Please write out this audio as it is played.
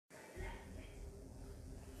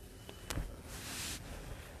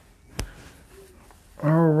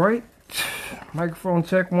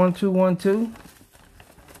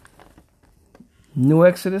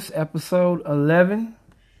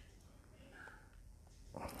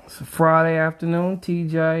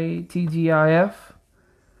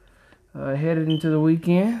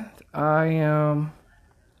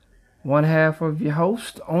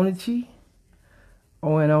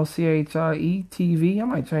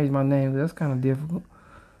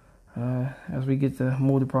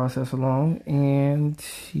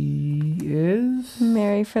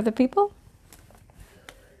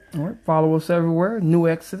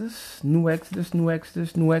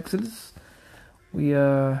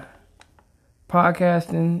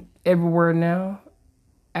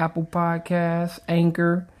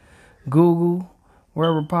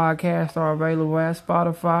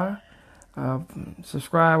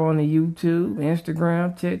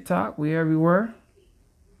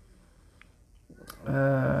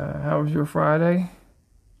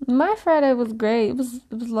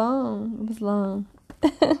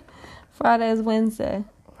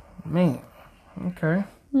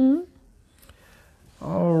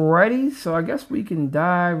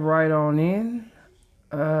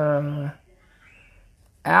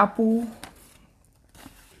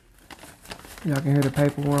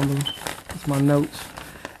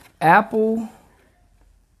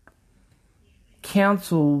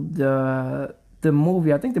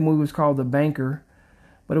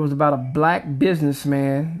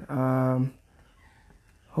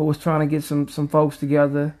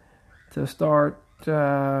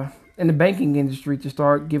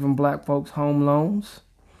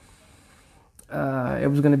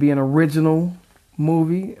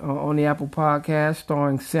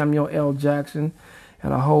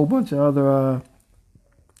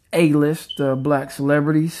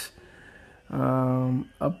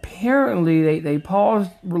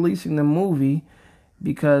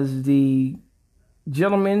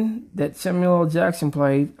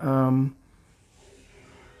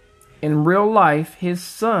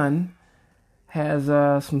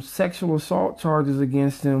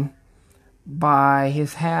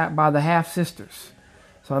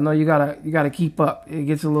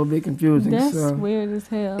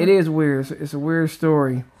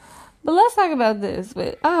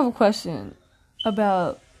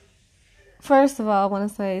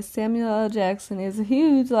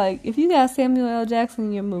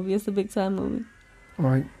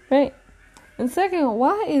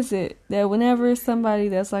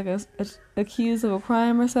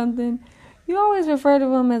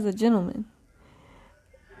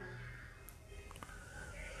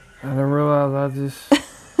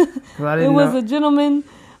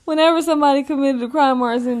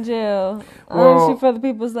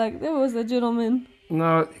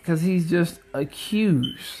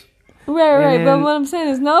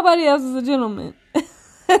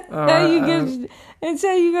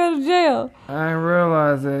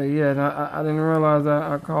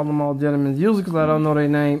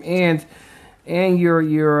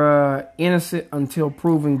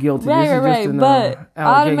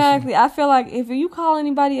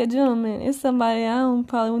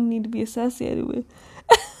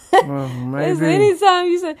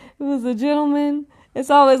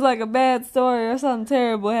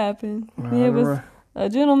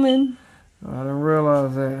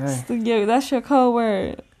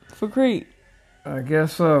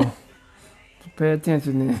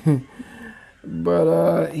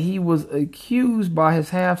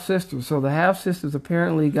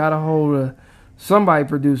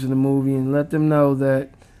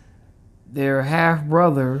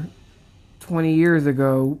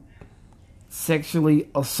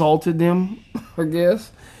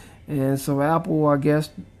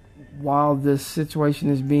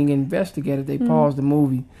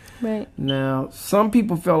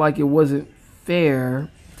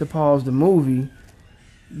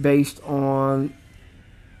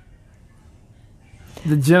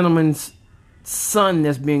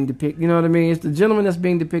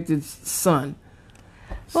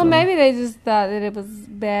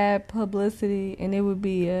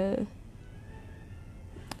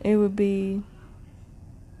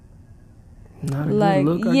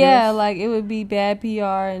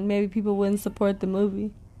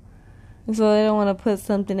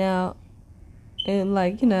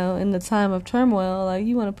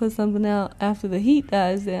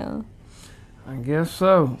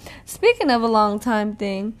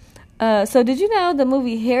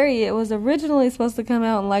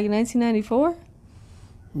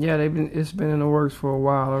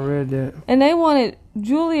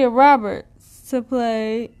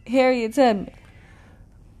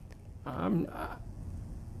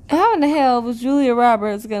How in the hell was Julia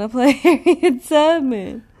Roberts gonna play Harriet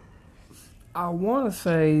Tubman? I want to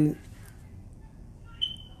say,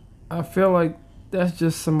 I feel like that's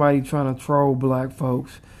just somebody trying to troll black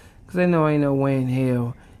folks. Because they know ain't no way in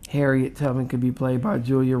hell Harriet Tubman could be played by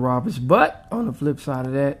Julia Roberts. But on the flip side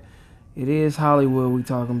of that, it is Hollywood we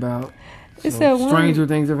talking about. So stranger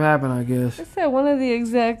things have happened, I guess. It said one of the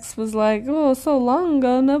execs was like, oh, so long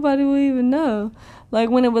ago, nobody will even know. Like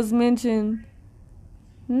when it was mentioned,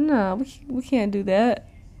 no, we can't do that.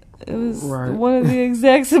 It was right. One of the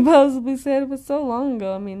execs supposedly said it was so long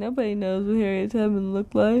ago. I mean, nobody knows what Harriet Tubman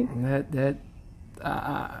looked like. You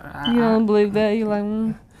don't believe that? You're like,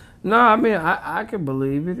 No, I mean, I can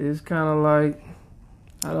believe it. It's kind of like,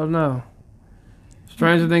 I don't know.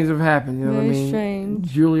 Stranger things have happened, you know what I mean? Very strange.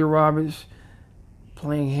 Julia Roberts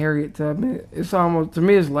playing Harriet Tubman. It's almost, to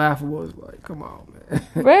me, it's laughable. It's like, come on, man.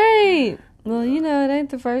 Right. Well, you know, it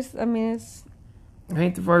ain't the first, I mean, it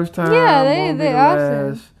ain't the first time. Yeah, they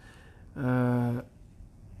often. I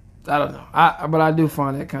don't know. But I do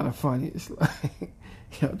find that kind of funny. It's like,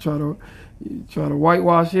 you try to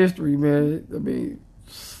whitewash history, man. I mean,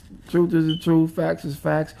 truth is the truth, facts is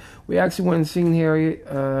facts. We actually went and seen Harriet.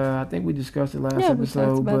 I think we discussed it last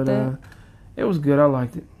episode, but it was good. I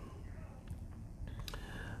liked it.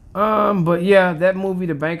 But yeah, that movie,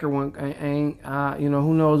 The Banker one, ain't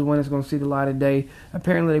who knows when it's gonna see the light of day.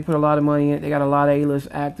 Apparently, they put a lot of money in it. They got a lot of A-list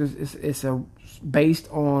actors. It's based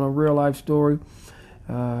on a real life story.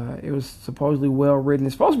 It was supposedly well written.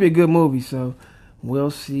 It's supposed to be a good movie, so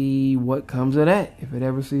we'll see what comes of that if it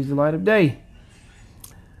ever sees the light of day.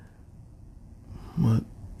 What?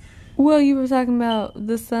 Well, you were talking about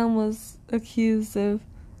the son was accused of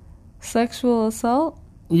sexual assault?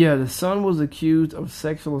 Yeah, the son was accused of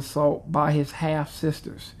sexual assault by his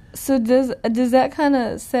half-sisters. So does that kind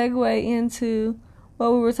of segue into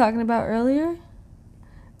what we were talking about earlier?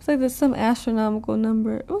 It's like there's some astronomical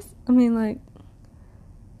number.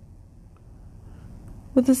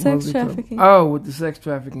 With the sex trafficking. Oh, with the sex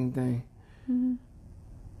trafficking thing. Mm-hmm.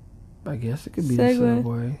 I guess it could be a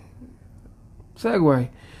segue.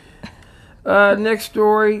 Next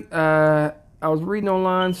story. I was reading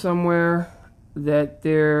online somewhere that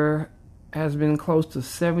there has been close to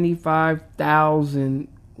 75,000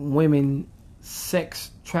 women sex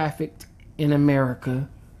trafficked in America.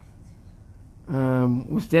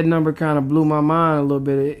 Which that number kind of blew my mind a little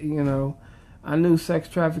bit. I knew sex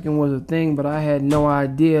trafficking was a thing, but I had no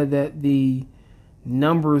idea that the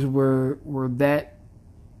numbers were that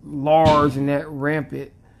large and that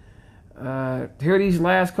rampant. Here these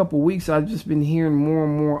last couple of weeks, I've just been hearing more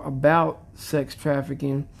and more about sex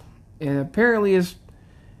trafficking, and apparently it's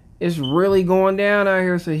really going down out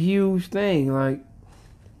here. It's a huge thing. Like,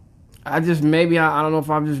 I don't know if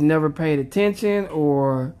I've just never paid attention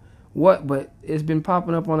or what, but it's been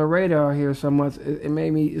popping up on the radar here so much.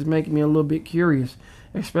 It's making me a little bit curious,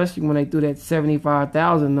 especially when they threw that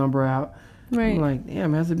 75,000 number out. Right. I'm like,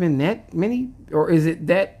 damn, has it been that many, or is it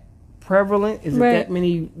that prevalent? Is it that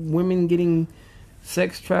many women getting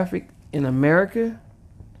sex trafficked in America?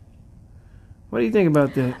 What do you think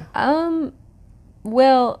about that?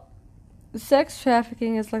 Well, sex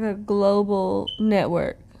trafficking is like a global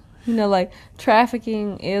network. Like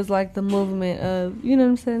trafficking is like the movement of, you know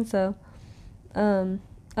what I'm saying? So, I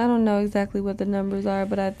don't know exactly what the numbers are,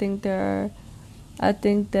 but I think that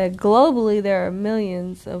globally there are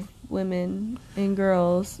millions of women and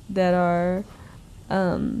girls that are,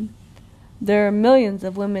 there are millions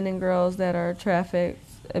of women and girls that are trafficked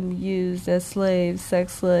and used as slaves,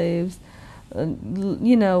 sex slaves.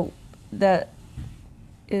 That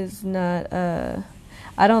is not, I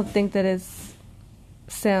don't think that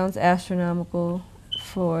sounds astronomical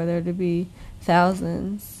for there to be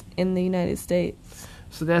thousands in the United States.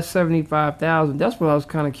 So that's 75,000. That's what I was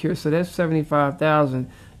kind of curious. So that's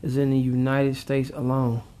 75,000 is in the United States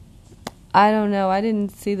alone. I don't know. I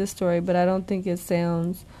didn't see the story, but I don't think it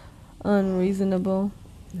sounds unreasonable.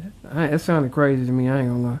 It sounded crazy to me. I ain't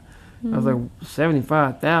gonna lie. Mm-hmm. I was like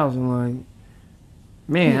 75,000. Like,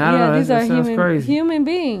 man, I don't know. That sounds crazy. Human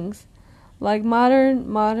beings, like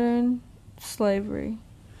modern slavery.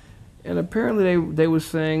 And apparently they were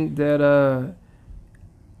saying that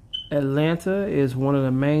Atlanta is one of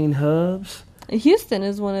the main hubs. Houston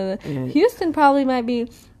is one of the... Houston probably might be...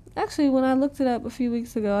 Actually, when I looked it up a few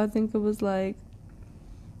weeks ago, I think it was like...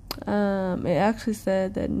 it actually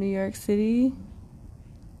said that New York City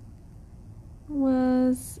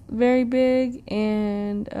was very big,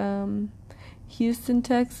 and Houston,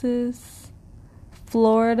 Texas,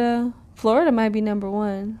 Florida might be number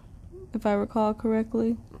one, if I recall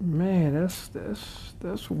correctly. Man, that's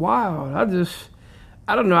wild.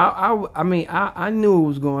 I don't know. I mean, I knew what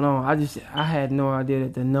was going on. I had no idea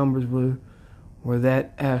that the numbers were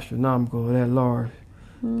that astronomical, that large.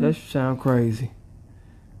 That should sound crazy.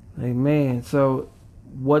 Like, man, so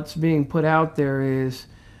what's being put out there is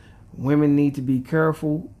women need to be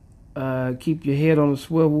careful, keep your head on a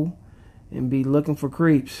swivel, and be looking for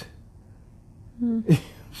creeps.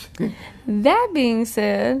 That being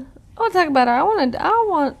said, I want to talk about I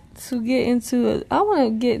want to get into it. I want to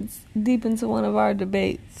get deep into one of our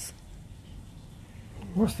debates.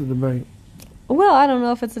 What's the debate? Well, I don't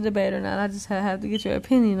know if it's a debate or not. I just have to get your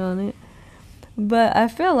opinion on it. But I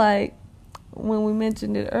feel like when we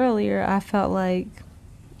mentioned it earlier, I felt like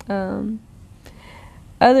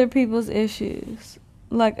other people's issues,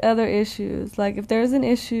 like other issues, like if there's an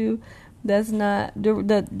issue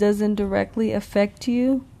that doesn't directly affect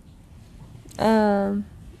you,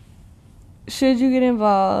 should you get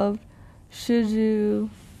involved? Should you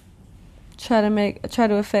try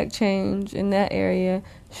to affect change in that area?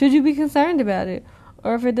 Should you be concerned about it?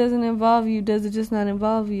 Or if it doesn't involve you, does it just not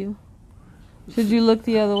involve you? Should you look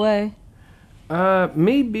the other way?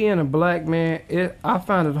 Me being a black man, I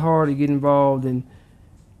find it hard to get involved in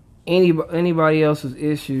anybody else's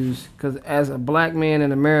issues, because as a black man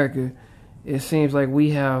in America, it seems like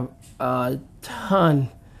we have a ton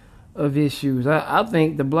of issues. I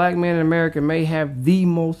think the black man in America may have the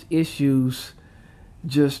most issues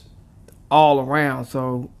just all around.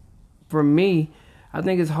 So for me, I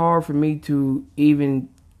think it's hard for me to even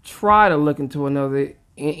try to look into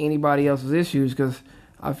anybody else's issues, because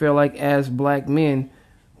I feel like as black men,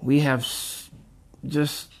 we have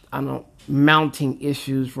just, I don't know, mounting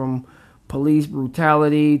issues, from police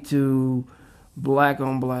brutality to black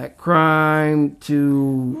on black crime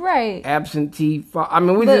to absentee.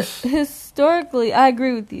 Historically, I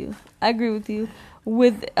agree with you.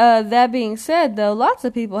 With that being said, though, lots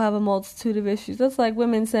of people have a multitude of issues. That's like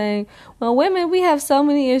women saying, well, women, we have so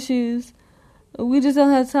many issues. We just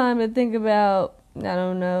don't have time to think about, I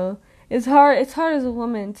don't know. It's hard as a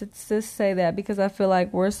woman to just say that, because I feel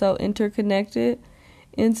like we're so interconnected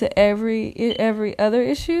into every other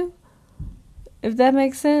issue, if that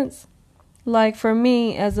makes sense. Like for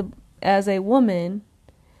me as a woman,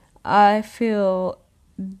 I feel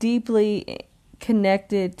deeply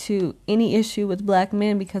connected to any issue with black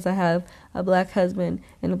men because I have a black husband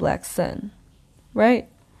and a black son, right?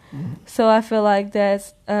 Mm-hmm. So I feel like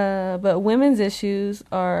that's but women's issues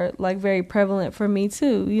are like very prevalent for me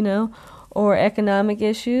too, you know, or economic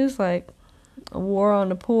issues like a war on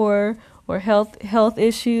the poor, or health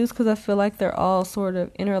issues, because I feel like they're all sort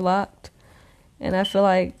of interlocked. And I feel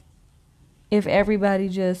like if everybody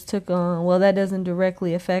just took on, well, that doesn't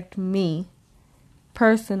directly affect me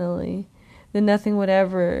personally, then nothing would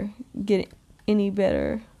ever get any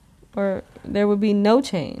better, or there would be no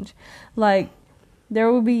change. Like,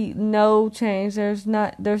 there would be no change. There's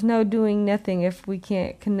no doing nothing if we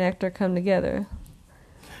can't connect or come together.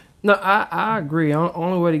 No, I agree.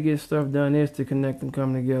 Only way to get stuff done is to connect and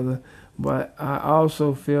come together. But I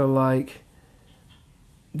also feel like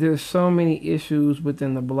there's so many issues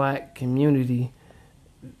within the black community,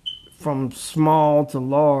 from small to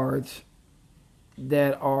large,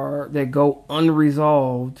 that go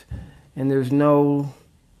unresolved, and there's no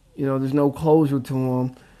closure to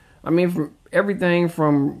them. I mean, from everything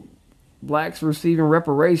from blacks receiving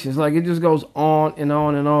reparations, like it just goes on and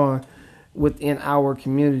on and on within our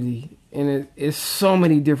community, and it's so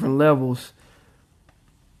many different levels.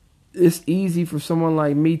 It's easy for someone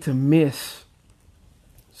like me to miss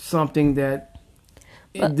something that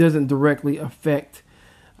it doesn't directly affect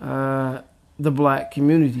the black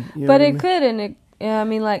community. You know but it could, and I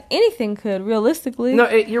mean, like anything could, realistically. No,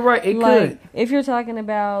 you're right. It could. If you're talking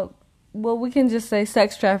about, well, we can just say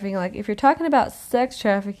sex trafficking. Like, if you're talking about sex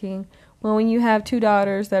trafficking, well, when you have two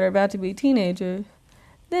daughters that are about to be teenagers,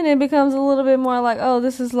 then it becomes a little bit more like, oh,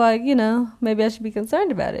 this is like, you know, maybe I should be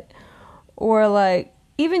concerned about it. Or like,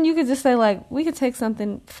 even you could just say, like, we could take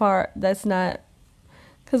something far that's not,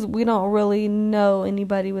 because we don't really know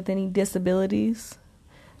anybody with any disabilities.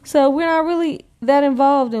 So we're not really that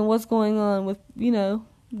involved in what's going on with, you know,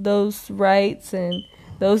 those rights and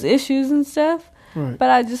those issues and stuff. Right. But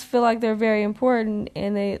I just feel like they're very important,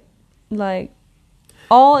 and they, like,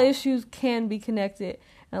 all issues can be connected.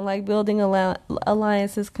 And, like, building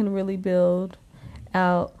alliances can really build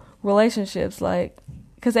out relationships, like,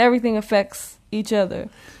 because everything affects each other.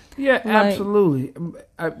 Yeah, like, absolutely.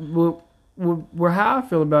 How I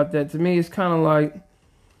feel about that, to me, it's kind of like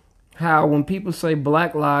how when people say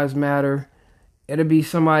Black Lives Matter, it'll be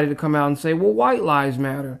somebody to come out and say, well, white lives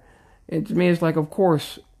matter. And to me, it's like, of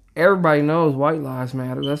course, everybody knows white lives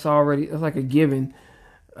matter. That's like a given.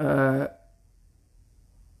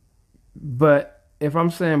 But if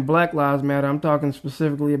I'm saying Black Lives Matter, I'm talking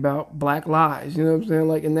specifically about Black lives. You know what I'm saying?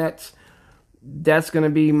 Like, and that's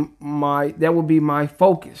gonna be that would be my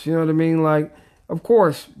focus. You know what I mean? Like, of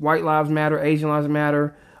course, white lives matter, Asian lives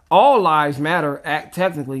matter, all lives matter.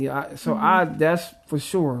 Technically, that's for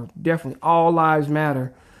sure, definitely, all lives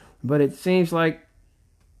matter. But it seems like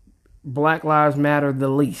Black lives matter the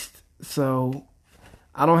least. So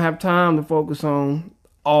I don't have time to focus on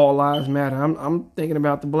all lives matter. I'm thinking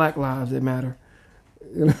about the Black lives that matter.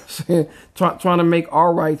 You know what I'm saying? Trying to make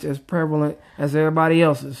our rights as prevalent as everybody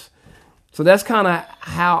else's. So that's kind of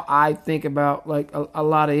how I think about like a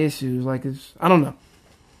lot of issues. Like, I don't know.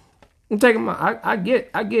 I'm taking I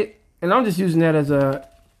get, and I'm just using that as a,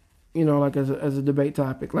 like as a debate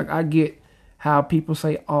topic. Like, I get how people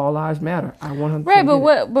say all lives matter. I 100% right,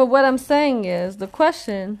 but what I'm saying is the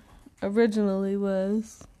question originally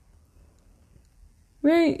was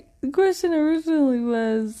right. The question originally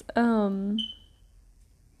was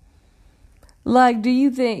like, do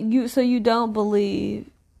you think you don't believe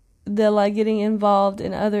that like getting involved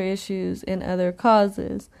in other issues and other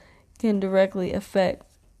causes can directly affect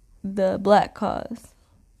the Black cause?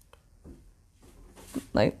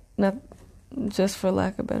 Like, not just for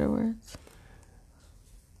lack of better words.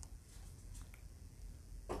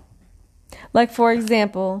 Like, for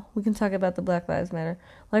example, we can talk about the Black Lives Matter.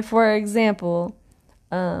 Like, for example,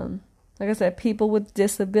 like I said, people with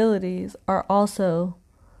disabilities are also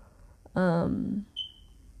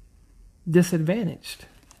disadvantaged.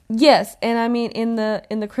 Yes, and I mean in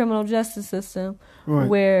the criminal justice system, right,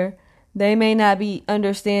 where they may not be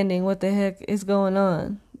understanding what the heck is going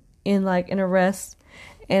on in like an arrest,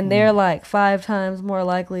 and they're like 5 times more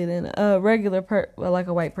likely than a regular like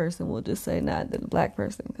a white person, will just say, not than a Black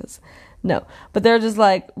person, but they're just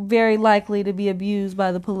like very likely to be abused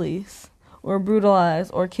by the police or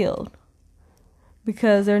brutalized or killed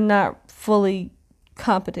because they're not fully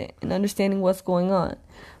competent in understanding what's going on.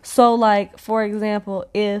 So, like, for example,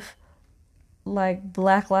 if, like,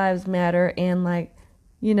 Black Lives Matter and, like,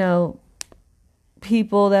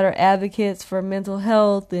 people that are advocates for mental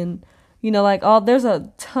health and, like, there's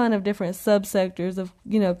a ton of different subsectors of,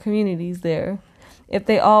 communities there. If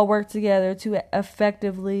they all work together to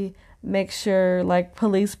effectively make sure, like,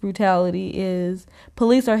 police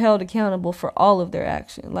are held accountable for all of their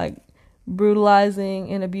action, like, brutalizing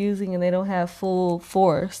and abusing, and they don't have full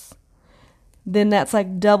force, then that's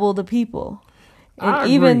like double the people. And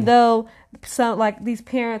even though some, like, these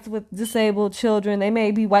parents with disabled children, they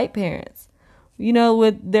may be white parents,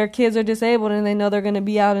 with their kids are disabled and they know they're going to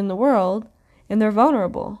be out in the world and they're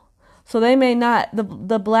vulnerable. So they may not,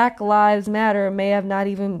 the Black Lives Matter may have not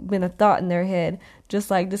even been a thought in their head,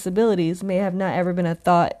 just like disabilities may have not ever been a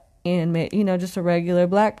thought in, just a regular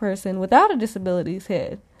Black person without a disability's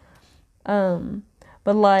head. But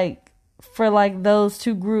like, for like those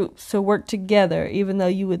two groups to work together, even though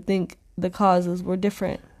you would think the causes were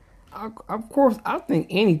different. Of course, I think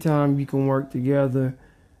anytime you can work together,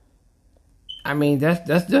 I mean,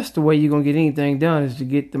 that's just the way you're gonna get anything done, is to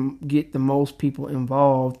get the most people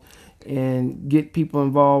involved, and get people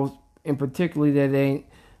involved, and particularly that ain't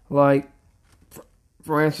like,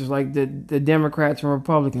 for instance, like the Democrats and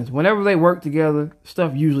Republicans. Whenever they work together,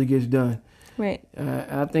 stuff usually gets done. Right.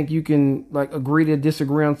 I think you can like agree to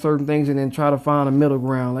disagree on certain things and then try to find a middle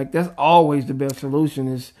ground. Like, that's always the best solution,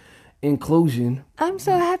 is inclusion. I'm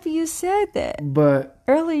so happy you said that. But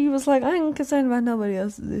earlier you was like, I ain't concerned about nobody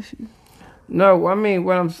else's issue. No, I mean,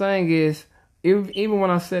 what I'm saying is, even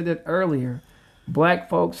when I said that earlier, Black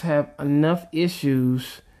folks have enough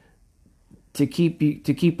issues to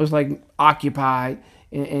keep us like occupied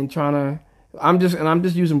and trying to. I'm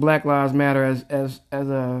just using Black Lives Matter as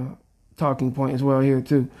a talking point as well here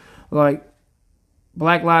too. Like,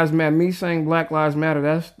 Black Lives Matter, me saying Black Lives Matter,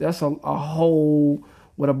 that's a whole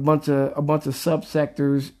with a bunch of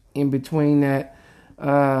subsectors in between that.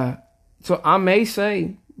 So I may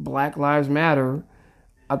say Black Lives Matter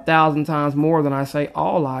 1,000 times more than I say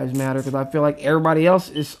all lives matter, because I feel like everybody else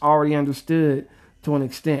is already understood to an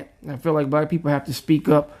extent. I feel like Black people have to speak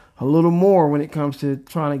up a little more when it comes to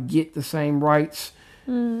trying to get the same rights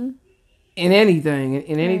in anything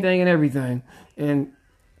and everything. And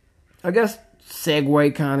I guess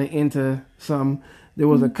segue kind of into some. There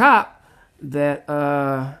was a cop that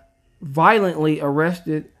violently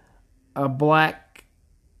arrested a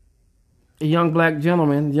young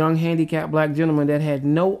handicapped black gentleman that had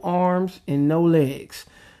no arms and no legs.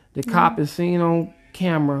 The cop is seen on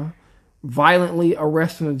camera violently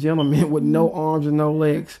arresting a gentleman with no arms and no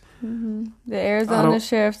legs. The Arizona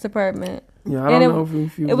Sheriff's Department. Yeah, I don't know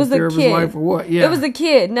if he was in fear of his life or what. Yeah, it was a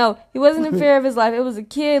kid. No, he wasn't in fear of his life. It was a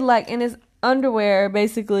kid, like, and underwear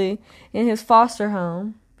basically in his foster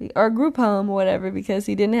home or group home or whatever, because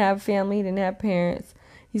he didn't have family, he didn't have parents.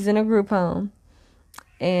 He's in a group home,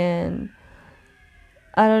 and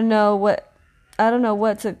I don't know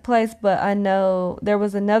what took place, but I know there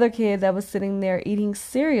was another kid that was sitting there eating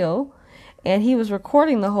cereal, and he was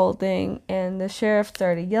recording the whole thing, and the sheriff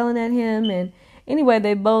started yelling at him, and anyway,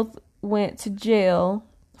 they both went to jail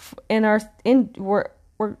and were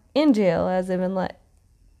in jail as in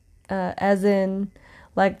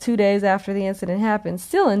like 2 days after the incident happened,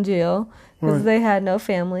 still in jail because they had no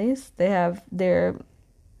families. They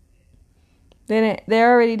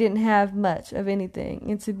already didn't have much of anything,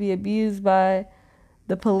 and to be abused by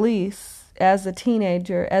the police as a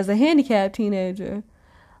teenager, as a handicapped teenager,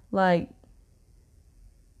 like,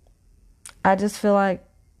 I just feel like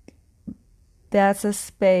that's a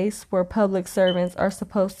space where public servants are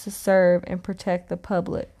supposed to serve and protect the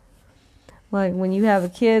public. Like, when you have a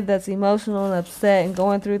kid that's emotional and upset and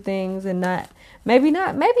going through things and maybe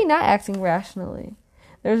not acting rationally,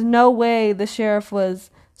 there's no way the sheriff was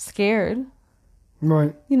scared.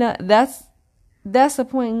 Right. You know, that's a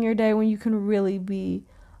point in your day when you can really be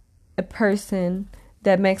a person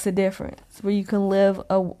that makes a difference, where you can live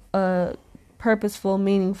a purposeful,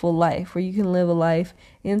 meaningful life, where you can live a life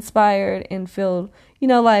inspired and filled, you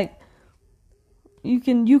know, like you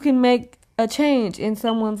can make a change in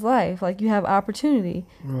someone's life. Like, you have opportunity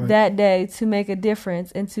that day to make a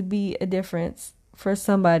difference and to be a difference for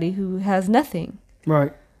somebody who has nothing.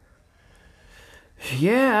 Right.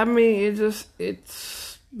 Yeah, I mean,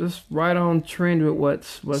 it's just right on trend with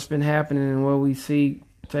what's been happening and what we see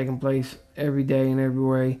taking place every day and every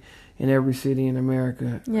way in every city in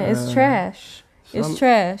America. Yeah, it's trash. It's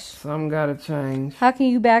trash. Some gotta change. How can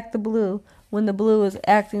you back the blue when the blue is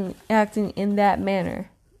acting in that manner?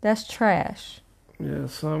 That's trash. Yeah,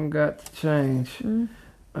 some got to change. Mm-hmm.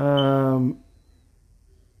 And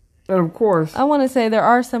of course, I want to say there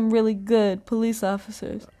are some really good police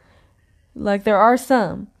officers. Like, there are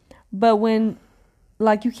some. But when,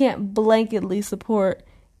 like, you can't blanketly support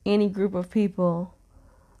any group of people.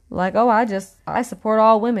 Like, oh, I support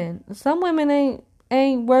all women. Some women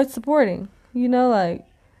ain't worth supporting. You know, like,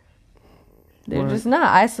 they're just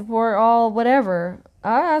not. I support all whatever.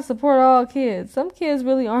 I support all kids. Some kids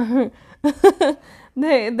really aren't.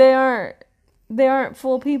 they aren't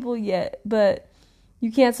full people yet. But you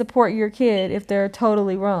can't support your kid if they're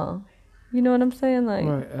totally wrong. You know what I'm saying? Like,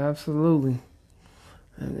 right, absolutely.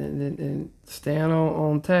 And staying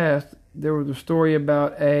on task, there was a story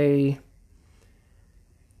about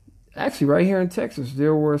actually right here in Texas,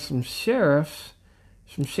 there were some sheriff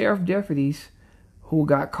deputies who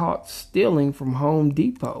got caught stealing from Home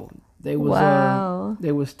Depot. They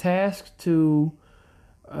was tasked to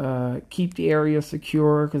keep the area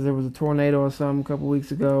secure because there was a tornado or something a couple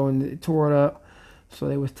weeks ago and it tore it up. So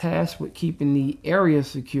they was tasked with keeping the area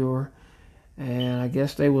secure. And I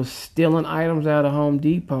guess they was stealing items out of Home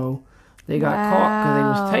Depot. They got caught because they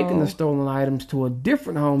was taking the stolen items to a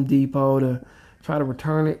different Home Depot to try to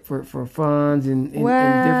return it for funds and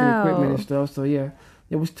different equipment and stuff. So, yeah,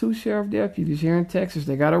 there was 2 sheriff deputies here in Texas.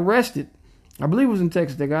 They got arrested. I believe it was in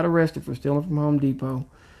Texas. They got arrested for stealing from Home Depot.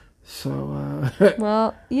 So,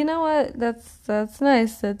 well, you know what? That's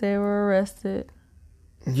nice that they were arrested.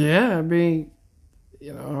 Yeah, I mean,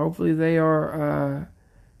 you know, hopefully they are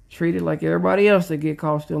treated like everybody else that get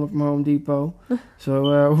caught stealing from Home Depot.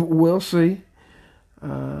 So we'll see.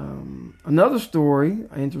 Another story,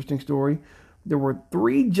 an interesting story. There were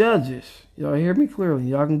 3 judges. Y'all hear me clearly.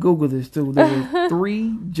 Y'all can Google this too. There were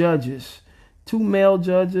 3 judges, 2 male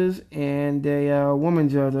judges and a woman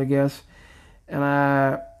judge, I guess.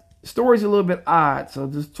 And story's a little bit odd, so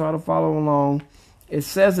just try to follow along. It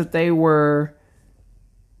says that they were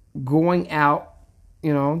going out,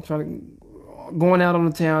 you know, going out on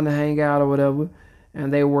the town to hang out or whatever,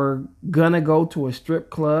 and they were gonna go to a strip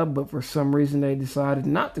club, but for some reason they decided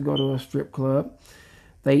not to go to a strip club.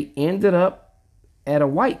 They ended up at a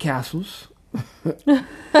White Castle's,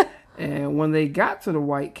 and when they got to the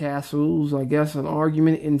White Castle's, I guess an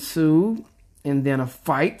argument ensued, and then a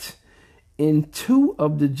fight, and 2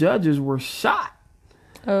 of the judges were shot.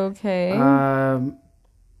 Okay.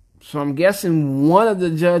 So I'm guessing one of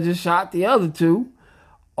the judges shot the other 2.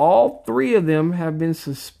 All 3 of them have been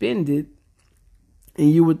suspended.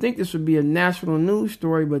 And you would think this would be a national news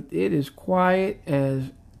story, but it is quiet as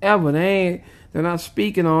ever. They're not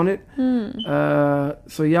speaking on it.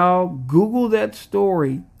 So y'all Google that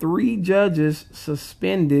story. 3 judges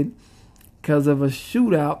suspended because of a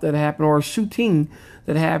shootout that happened, or a shooting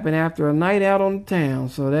that happened after a night out on the town.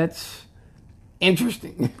 So that's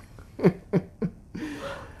interesting.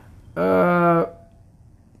 Moving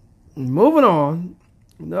moving on.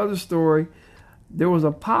 Another story. There was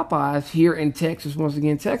a Popeyes here in Texas. Once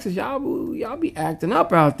again, Texas, y'all be acting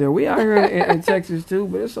up out there. We out here in Texas too,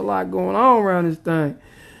 but it's a lot going on around this thing.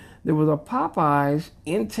 There was a Popeyes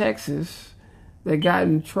in Texas that got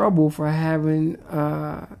in trouble for having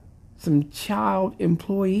some child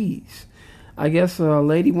employees. I guess a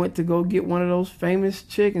lady went to go get one of those famous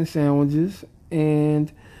chicken sandwiches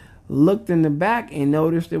and looked in the back and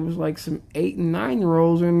noticed there was like some 8 and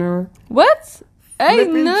 9-year-olds in there. What? 8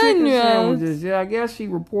 and flipping 9-year-olds? sandwiches. Yeah, I guess she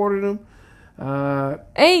reported them.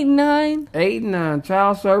 8 and 9? 8 and 9.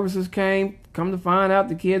 Child services came. Come to find out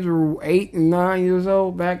the kids were 8 and 9 years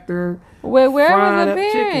old back there. Where frying was the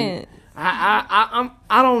up parent? chicken.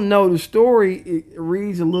 I don't know. The story it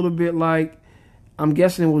reads a little bit like, I'm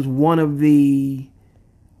guessing it was one of the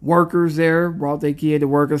workers there brought their kid to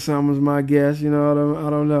work or something, was my guess. You know, I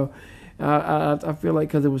don't know. I feel like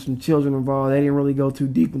because there was some children involved, they didn't really go too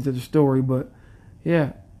deep into the story. But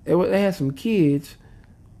yeah, they had some kids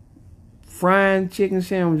frying chicken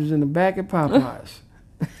sandwiches in the back of Popeyes.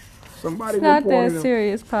 Somebody It's not reported that them.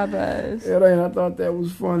 serious, Popeyes. It ain't. I thought that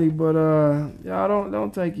was funny, but y'all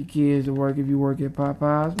don't take your kids to work if you work at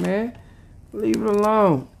Popeyes, man. Leave it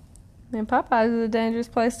alone. Man, Popeyes is a dangerous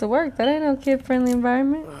place to work. That ain't no kid-friendly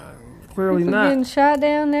environment. Clearly People not. getting shot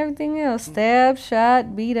down and everything else. Stabbed,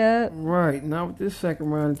 shot, beat up. Right. Not with this second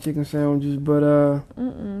round of chicken sandwiches, but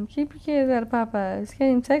Keep your kids out of Popeyes. Can't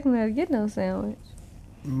even take them there to get no sandwich.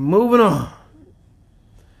 moving on.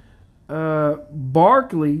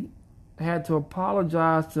 Barkley had to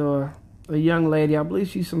apologize to a young lady. I believe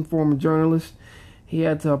she's some former journalist. He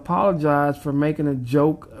had to apologize for making a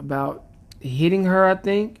joke about hitting her, I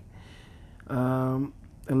think.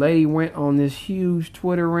 The lady went on this huge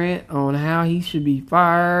Twitter rant on how he should be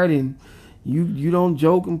fired and you don't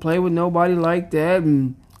joke and play with nobody like that.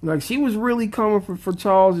 And like she was really coming for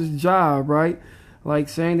Charles's job, right? Like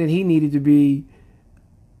saying that he needed to be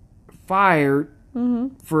fired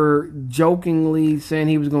for jokingly saying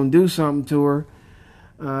he was going to do something to her.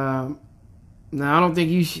 Now I don't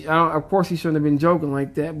think of course he shouldn't have been joking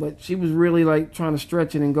like that, but she was really like trying to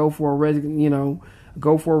stretch it and go for a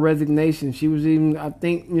resignation. She was even, I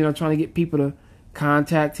think, trying to get people to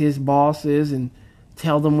contact his bosses and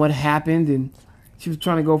tell them what happened, and she was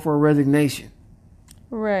trying to go for a resignation.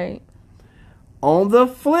 Right. On the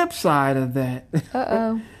flip side of that,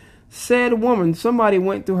 said woman, somebody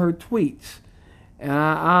went through her tweets, and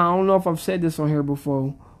I don't know if I've said this on here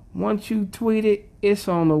before. Once you tweet it, it's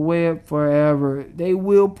on the web forever. They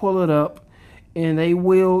will pull it up, and they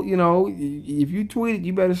will, if you tweet it,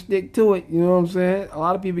 you better stick to it. You know what I'm saying? A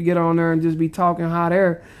lot of people get on there and just be talking hot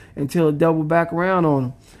air until it double back around on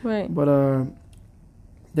them. Right. But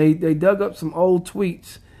they dug up some old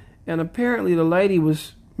tweets, and apparently the lady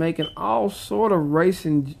was making all sort of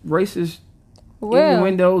racist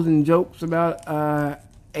innuendos and jokes about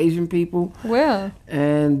Asian people. Well.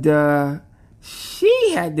 And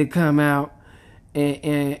she had to come out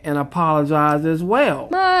and apologize as well.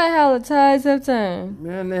 My, how the tides have turned.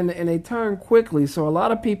 Man, and they turned quickly. So a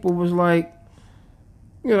lot of people was like,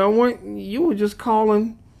 when you were just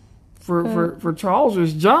calling for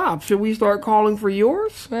Charles's job, should we start calling for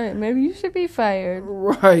yours? Right, maybe you should be fired.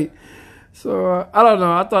 Right. So I don't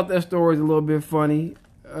know. I thought that story was a little bit funny.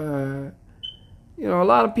 A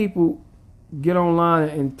lot of people get online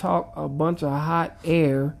and talk a bunch of hot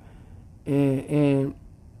air and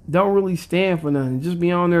don't really stand for nothing. Just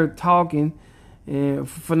be on there talking and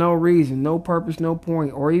for no reason, no purpose, no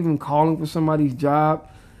point, or even calling for somebody's job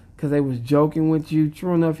because they was joking with you.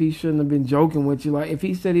 True enough, he shouldn't have been joking with you. Like if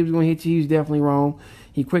he said he was going to hit you, he was definitely wrong.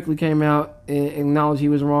 He quickly came out and acknowledged he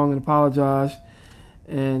was wrong and apologized.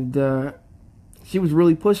 And she was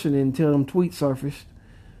really pushing it until them tweets surfaced.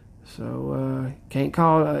 So can't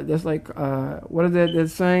call. That's like what is that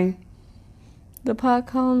saying? The pot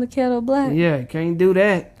calling the kettle black. Yeah, can't do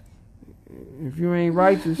that if you ain't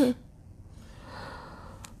righteous.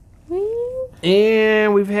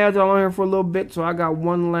 And we've had y'all on here for a little bit, so I got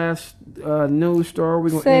one last news story. We're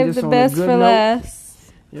gonna end this on a good note.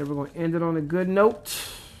 Last. Yeah, we're gonna end it on a good note.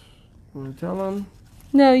 You wanna tell them?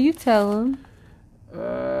 No, you tell them.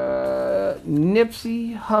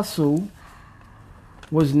 Nipsey Hussle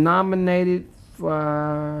was nominated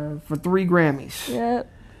for 3 Grammys. Yep.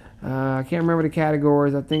 I can't remember the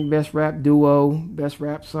categories. I think Best Rap Duo, Best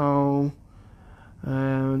Rap Song,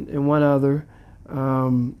 and one other.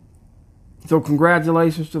 So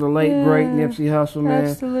congratulations to the late, great Nipsey Hussle, man.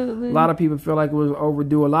 Absolutely. A lot of people feel like it was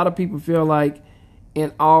overdue. A lot of people feel like,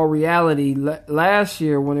 in all reality, last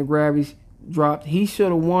year when the Grammys dropped, he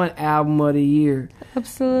should have won Album of the Year.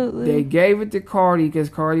 Absolutely. They gave it to Cardi because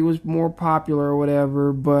Cardi was more popular or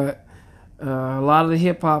whatever, but A lot of the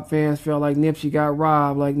hip hop fans felt like Nipsey got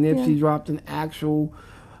robbed. Like Nipsey Yeah. dropped an actual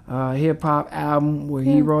hip hop album where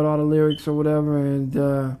Yeah. he wrote all the lyrics or whatever,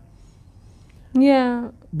 and Yeah.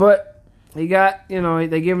 but he got, they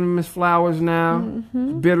giving him his flowers now.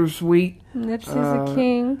 Mm-hmm. Bittersweet. Nipsey's a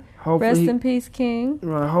king. Hopefully, Rest in peace, King.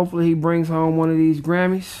 hopefully he brings home one of these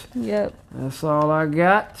Grammys. Yep. That's all I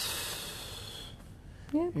got.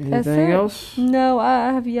 Yep. That's Anything it. else? No,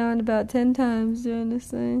 I have yawned about 10 times during this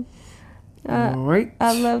thing. All right.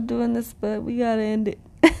 I love doing this, but we gotta end it.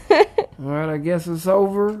 All right, I guess it's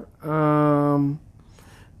over.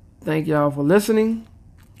 Thank y'all for listening.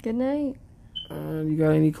 Good night. You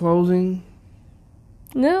got any closing?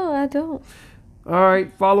 No, I don't. All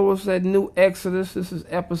right, follow us at New Exodus. This is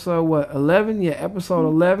episode 11? Yeah, episode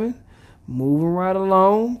 11. Moving right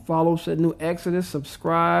along. Follow us at New Exodus.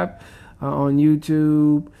 Subscribe on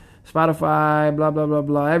YouTube, Spotify, blah, blah, blah,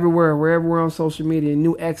 blah. Everywhere, wherever we're on social media.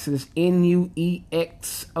 New Exodus.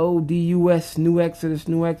 Nuexodus. New Exodus.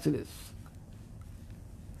 New Exodus.